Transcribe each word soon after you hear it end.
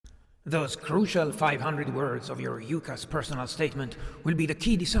Those crucial 500 words of your UCAS personal statement will be the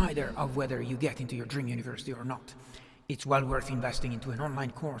key decider of whether you get into your dream university or not. It's well worth investing into an online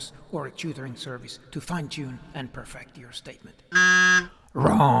course or a tutoring service to fine-tune and perfect your statement.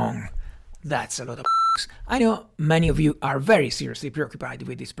 Wrong. That's a lot of I know many of you are very seriously preoccupied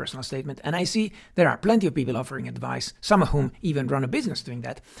with this personal statement, and I see there are plenty of people offering advice, some of whom even run a business doing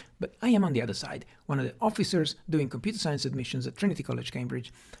that. But I am on the other side, one of the officers doing computer science admissions at Trinity College,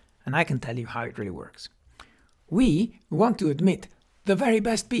 Cambridge, and I can tell you how it really works. We want to admit the very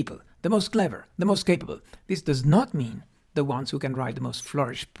best people, the most clever, the most capable. This does not mean the ones who can write the most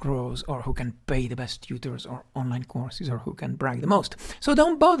flourished prose, or who can pay the best tutors or online courses, or who can brag the most. So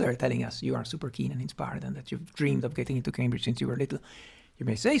don't bother telling us you are super keen and inspired and that you've dreamed of getting into Cambridge since you were little. You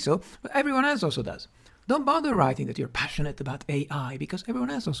may say so, but everyone else also does. Don't bother writing that you're passionate about AI, because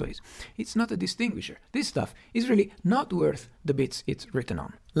everyone else also is. It's not a distinguisher. This stuff is really not worth the bits it's written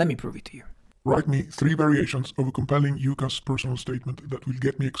on. Let me prove it to you. Write me 3 variations of a compelling UCAS personal statement that will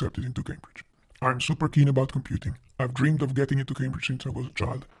get me accepted into Cambridge. I'm super keen about computing. I've dreamed of getting into Cambridge since I was a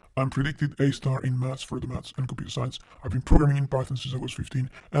child. I'm predicted A-star in maths for the maths and computer science. I've been programming in Python since I was 15,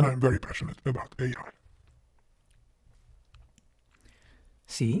 and I'm very passionate about AI.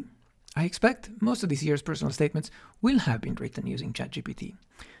 See? I expect most of this year's personal statements will have been written using ChatGPT.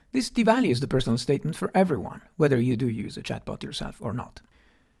 This devalues the personal statement for everyone, whether you do use a chatbot yourself or not.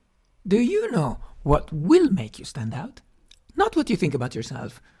 Do you know what will make you stand out? Not what you think about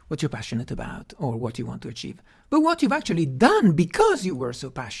yourself, what you're passionate about, or what you want to achieve, but what you've actually done because you were so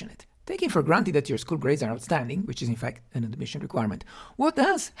passionate. Taking for granted that your school grades are outstanding, which is in fact an admission requirement, what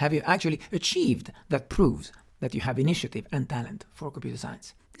else have you actually achieved that proves that you have initiative and talent for computer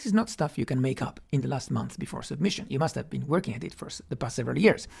science? This is not stuff you can make up in the last month before submission. You must have been working at it for the past several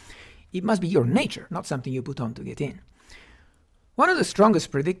years. It must be your nature, not something you put on to get in. One of the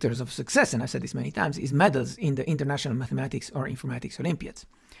strongest predictors of success, and I've said this many times, is medals in the International Mathematics or Informatics Olympiads.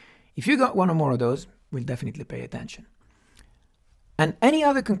 If you got one or more of those, we'll definitely pay attention. And any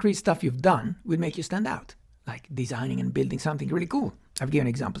other concrete stuff you've done will make you stand out, like designing and building something really cool. I've given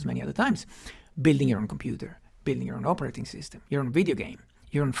examples many other times. Building your own computer, building your own operating system, your own video game,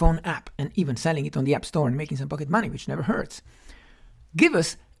 your own phone app, and even selling it on the App Store and making some pocket money, which never hurts. Give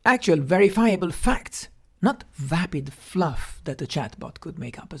us actual verifiable facts, not vapid fluff that a chatbot could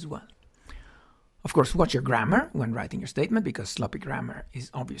make up as well. Of course, watch your grammar when writing your statement, because sloppy grammar is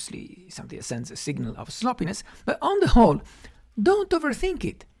obviously something that sends a signal of sloppiness, but on the whole, don't overthink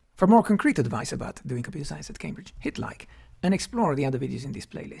it. For more concrete advice about doing computer science at Cambridge, hit like and explore the other videos in this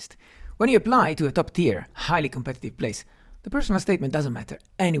playlist. When you apply to a top-tier, highly competitive place, the personal statement doesn't matter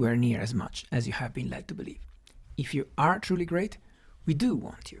anywhere near as much as you have been led to believe. If you are truly great, we do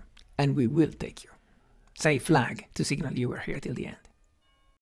want you, and we will take you. Say flag to signal you were here till the end.